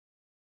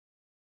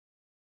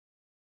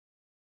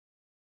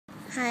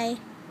Hi.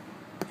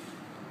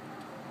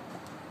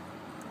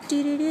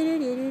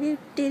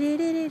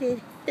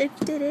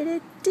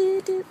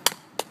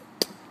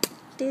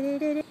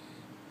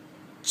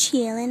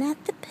 Chilling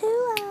at the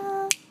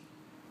pool.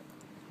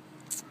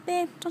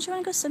 Babe, don't you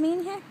want to go swimming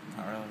in here?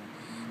 Not really.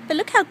 But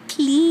look how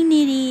clean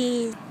it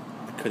is.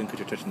 I couldn't because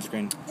you're touching the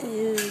screen.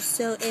 Ooh,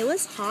 so it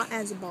was hot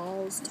as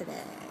balls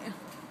today.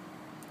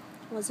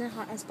 Wasn't it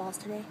hot as balls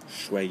today?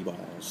 Sweaty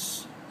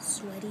balls.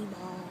 Sweaty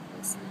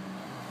balls.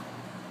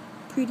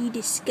 Pretty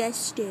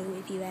disgusting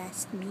if you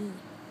ask me.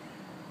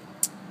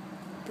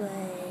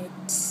 But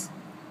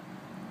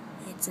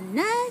it's a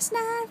nice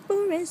night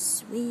for a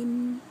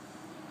swim.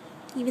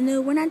 Even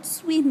though we're not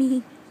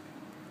swimming.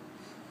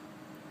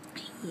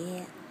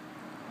 Yeah.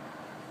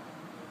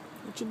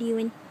 What you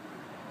doing?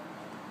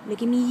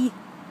 Look at me.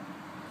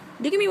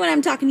 Look at me when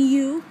I'm talking to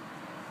you.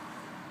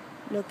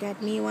 Look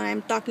at me when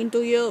I'm talking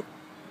to you.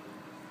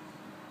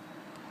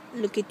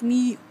 Look at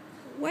me.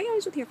 Why are you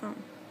always with your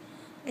phone?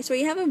 I swear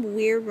you have a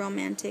weird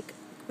romantic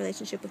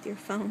relationship with your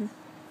phone.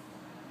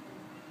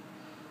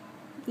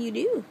 You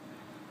do.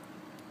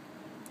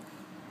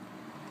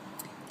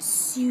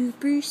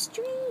 Super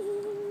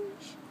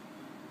strange.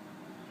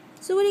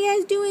 So what are you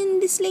guys doing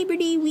this Labor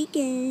Day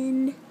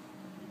weekend?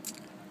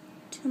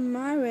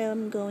 Tomorrow we're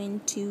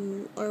going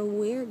to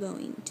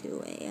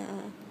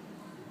an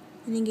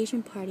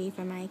engagement party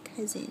for my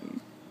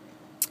cousin.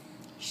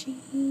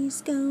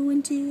 She's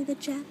going to the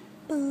chapel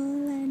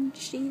and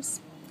she's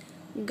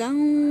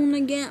gonna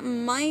get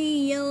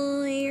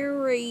married.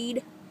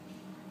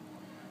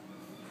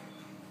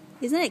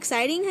 Isn't that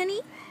exciting,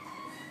 honey?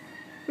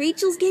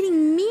 Rachel's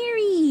getting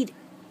married.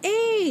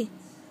 Hey!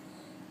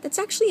 That's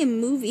actually a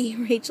movie,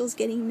 Rachel's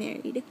Getting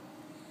Married.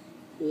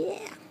 Yeah.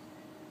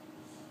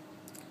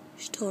 You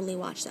should totally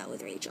watch that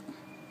with Rachel.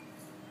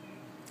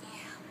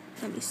 Yeah.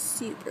 That'd be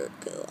super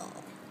cool.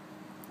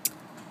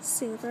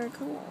 Super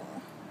cool.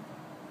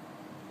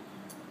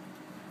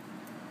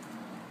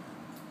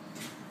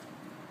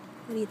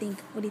 What do you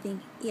think? What do you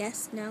think?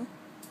 Yes? No?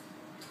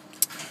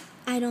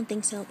 I don't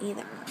think so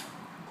either.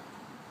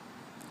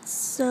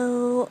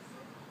 So,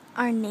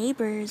 our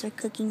neighbors are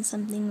cooking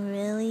something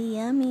really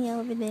yummy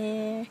over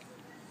there.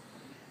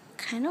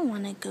 Kind of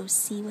want to go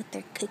see what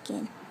they're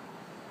cooking.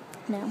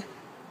 No.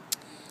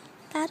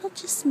 That'll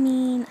just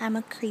mean I'm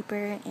a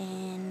creeper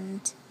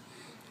and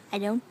I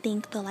don't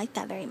think they'll like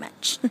that very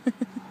much.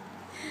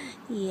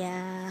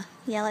 Yeah,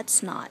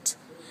 let's not.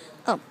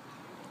 Oh,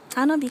 I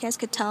don't know if you guys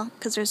could tell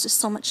because there's just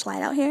so much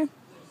light out here.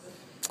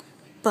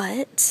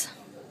 But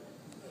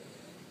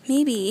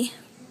maybe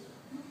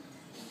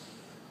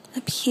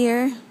up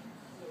here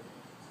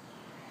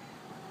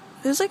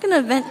there's like an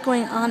event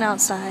going on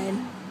outside.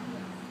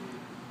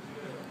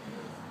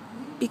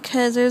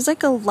 Because there's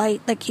like a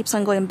light that keeps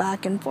on going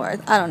back and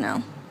forth. I don't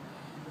know.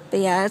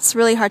 But yeah, it's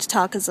really hard to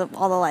tell because of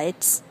all the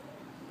lights.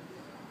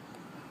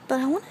 But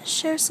I want to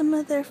share some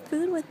of their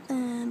food with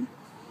them.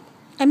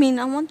 I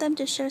want them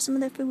to share some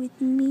of their food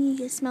with me.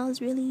 It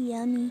smells really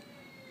yummy.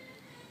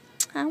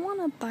 I want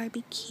to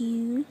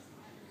barbecue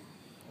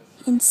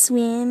and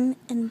swim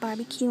and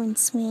barbecue and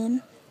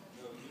swim.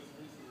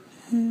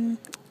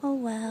 Oh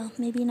well,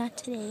 maybe not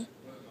today.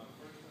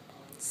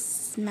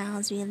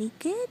 Smells really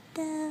good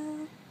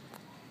though.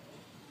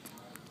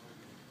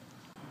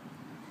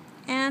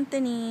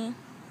 Anthony.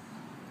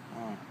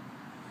 Oh.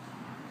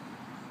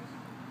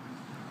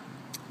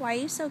 Why are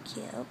you so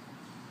cute?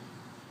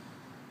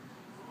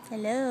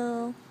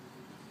 Hello.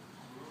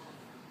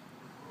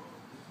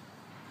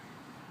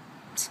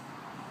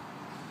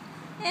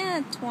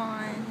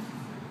 Antoine.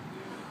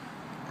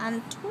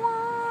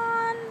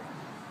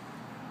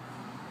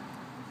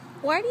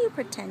 Why do you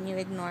pretend you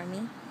ignore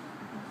me?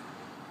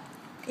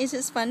 Is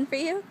this fun for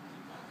you?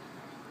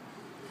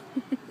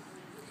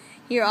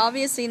 You're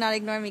obviously not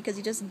ignoring me because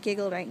you just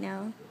giggled right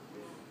now.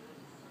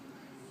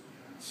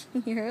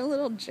 You're a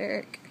little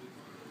jerk.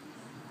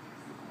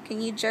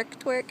 Can you jerk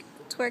twerk?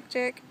 Twerk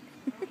jerk?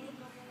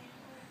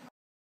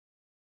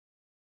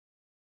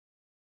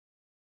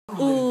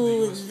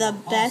 Ooh, the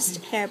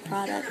best hair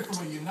product.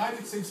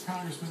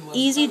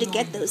 Easy to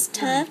get those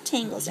tough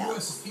tangles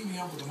out.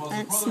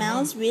 And it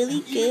smells really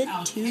good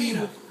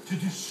too.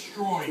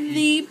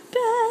 The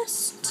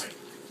best.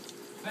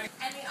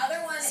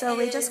 So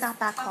we just got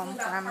back home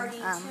from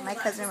my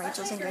cousin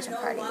Rachel's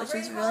engagement party, which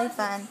was really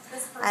fun.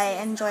 I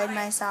enjoyed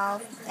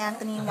myself.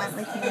 Anthony went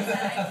with me,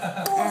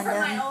 and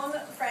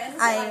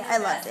I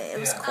loved it. It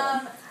was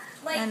cool.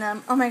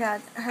 And oh my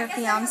God, her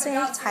fiance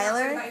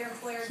Tyler,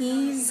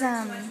 he's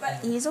a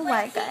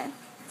white guy,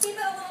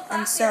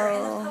 and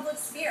so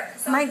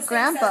my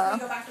grandpa,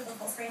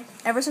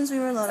 ever since we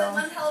were little,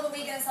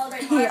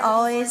 he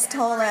always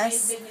told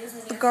us,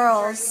 the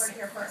girls,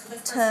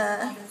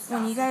 to,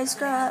 when you guys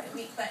grow up,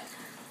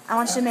 I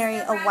want you to marry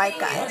a white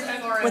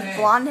guy with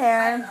blonde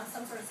hair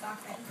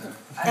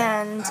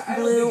and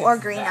blue or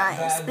green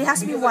eyes, but he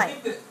has to be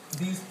white.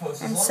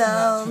 And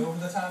so,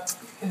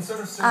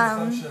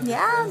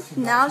 yeah,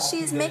 now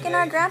she's making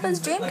our grandpa's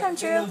dream come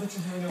true.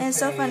 And it's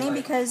so funny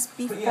because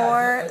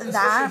before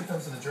that,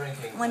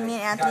 when me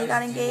and Anthony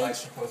got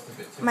engaged,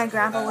 my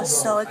grandpa was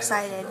so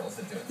excited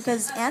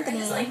because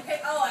Anthony,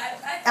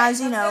 as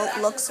you know,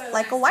 looks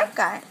like a white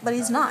guy, but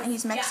he's not.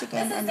 He's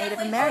Mexican and Native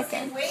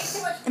American.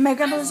 And my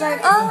grandpa was like,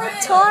 "Oh,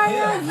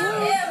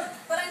 Toria,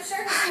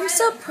 I'm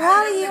so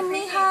proud of you,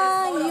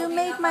 mija. You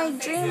made my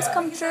dreams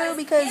come true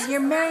because you're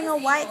marrying a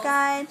white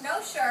guy."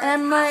 And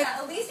I'm like,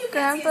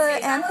 "Grandpa,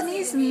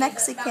 Anthony's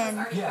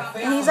Mexican."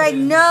 And he's like,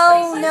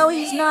 no,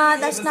 he's not.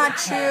 That's not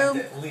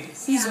true.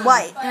 He's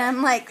white." And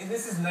I'm like,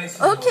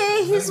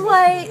 "Okay, he's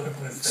white.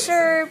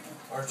 Sure.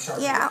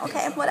 Yeah,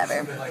 okay,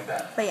 whatever."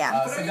 But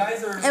yeah,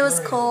 it was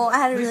cool. I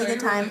had a really good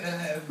time.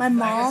 My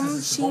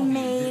mom, she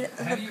made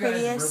the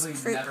prettiest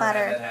fruit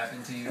platter.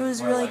 It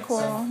was really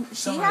cool.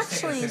 She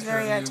actually is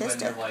very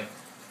artistic.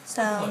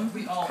 So,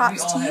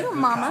 props to you,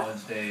 Mama.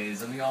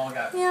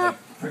 Yeah,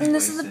 and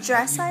this is a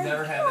dress I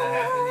wore.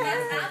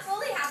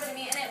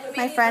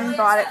 My friend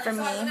brought it for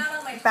me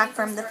back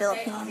from the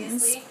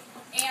Philippines.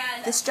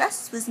 This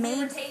dress was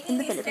made in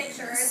the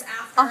Philippines.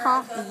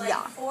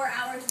 Yeah.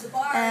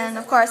 And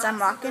of course,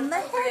 I'm rocking the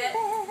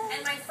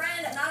headband.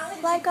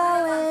 Like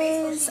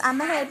always,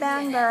 I'm a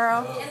headband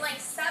girl.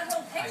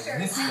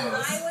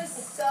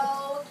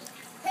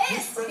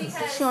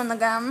 Chewing the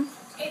gum.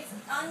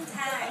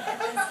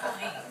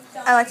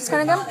 I like this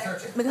kind of gum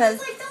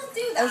because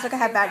it looks like I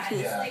have bad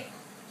teeth.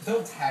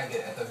 Don't tag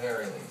it at the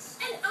very least.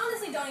 And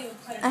honestly, don't even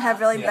put it. I have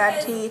really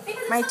bad teeth.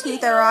 My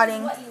teeth are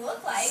rotting.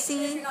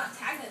 See?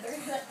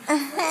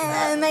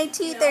 My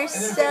teeth are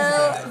so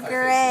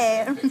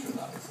great.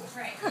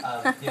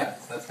 Yeah,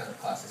 that's kind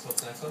of classic.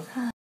 What's the next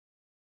one?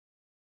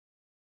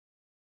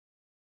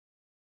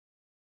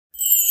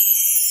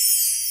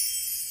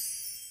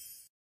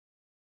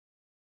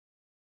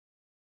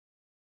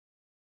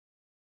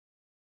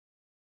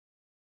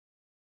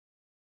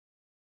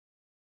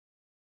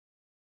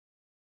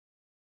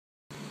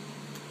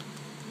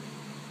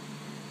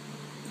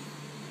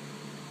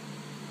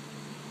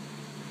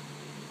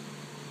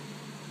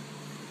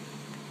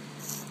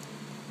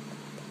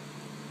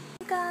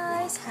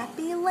 Guys,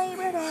 happy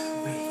Labor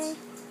Day.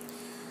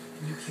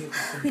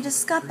 We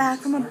just got back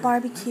from a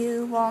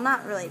barbecue. Well,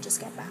 not really just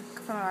get back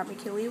from a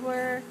barbecue.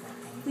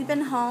 We've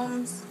been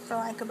home for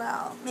like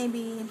about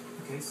maybe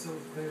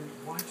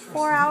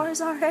 4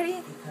 hours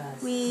already.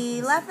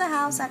 We left the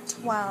house at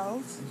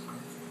 12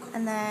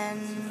 and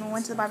then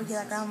went to the barbecue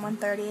like around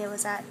 1:30. It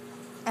was at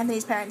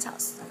Anthony's parents'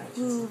 house,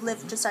 who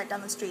lived just right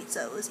down the street,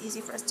 so it was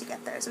easy for us to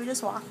get there. So we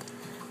just walked.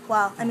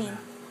 Well, I mean,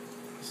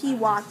 he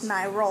walked and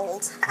I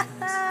rolled.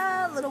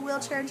 Little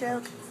wheelchair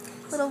joke.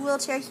 Little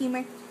wheelchair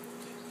humor.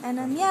 And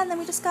yeah, then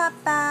we just got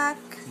back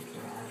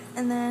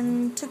and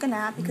then took a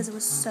nap because it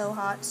was so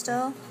hot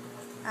still.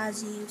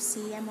 As you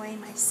see, I'm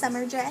wearing my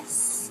summer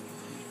dress.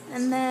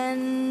 And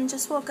then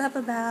just woke up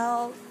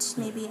about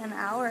maybe an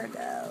hour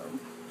ago.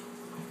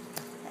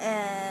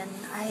 And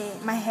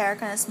my hair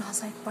kind of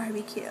smells like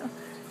barbecue,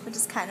 which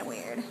is kind of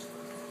weird.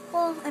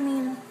 Well, I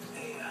mean,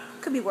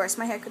 could be worse.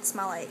 My hair could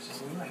smell like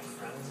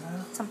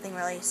something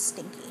really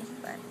stinky,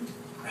 but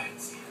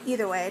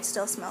either way, it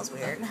still smells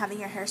weird. And having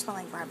your hair smell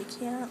like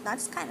barbecue,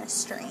 that's kind of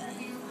strange.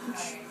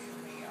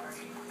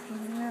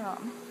 Yeah.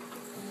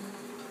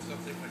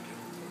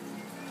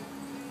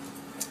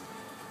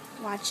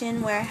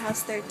 Watching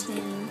Warehouse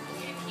 13.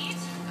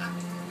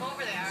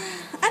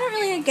 I don't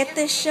really get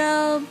this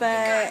show,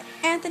 but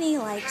Anthony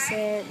likes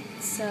it,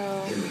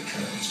 so.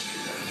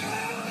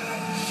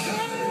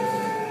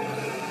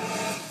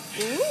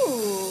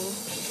 Ooh.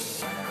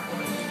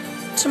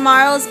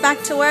 Tomorrow's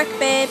back to work,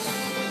 babe.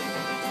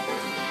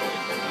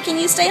 Can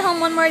you stay home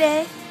one more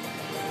day?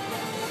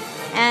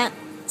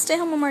 Stay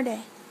home one more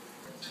day.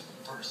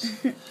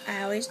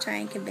 I always try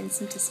and convince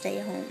him to stay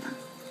home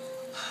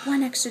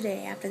one extra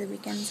day after the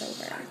weekend's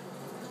over.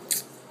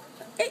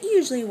 It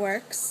usually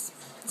works.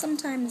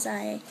 Sometimes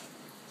I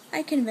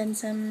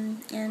convince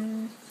him,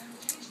 and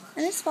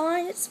it's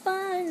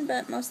fine,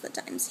 but most of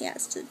the times he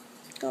has to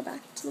go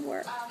back to the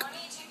work.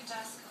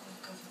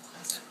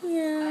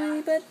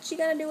 Yeah, but you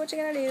gotta do what you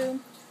gotta do.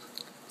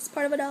 It's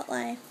part of adult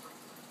life.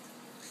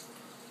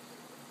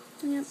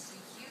 Yep.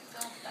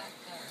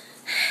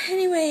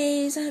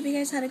 Anyways, I hope you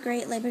guys had a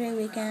great Labor Day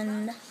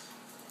weekend.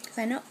 Because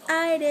I know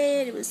I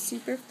did. It was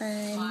super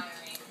fun.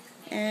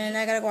 And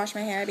I gotta wash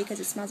my hair because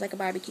it smells like a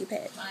barbecue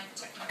pit.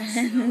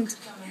 And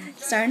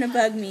it's starting to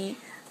bug me.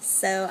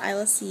 So I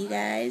will see you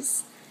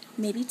guys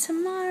maybe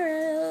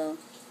tomorrow.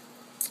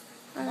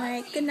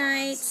 Alright, good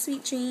night.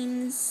 Sweet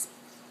dreams.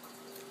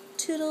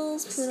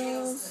 Toodles,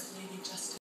 poodles.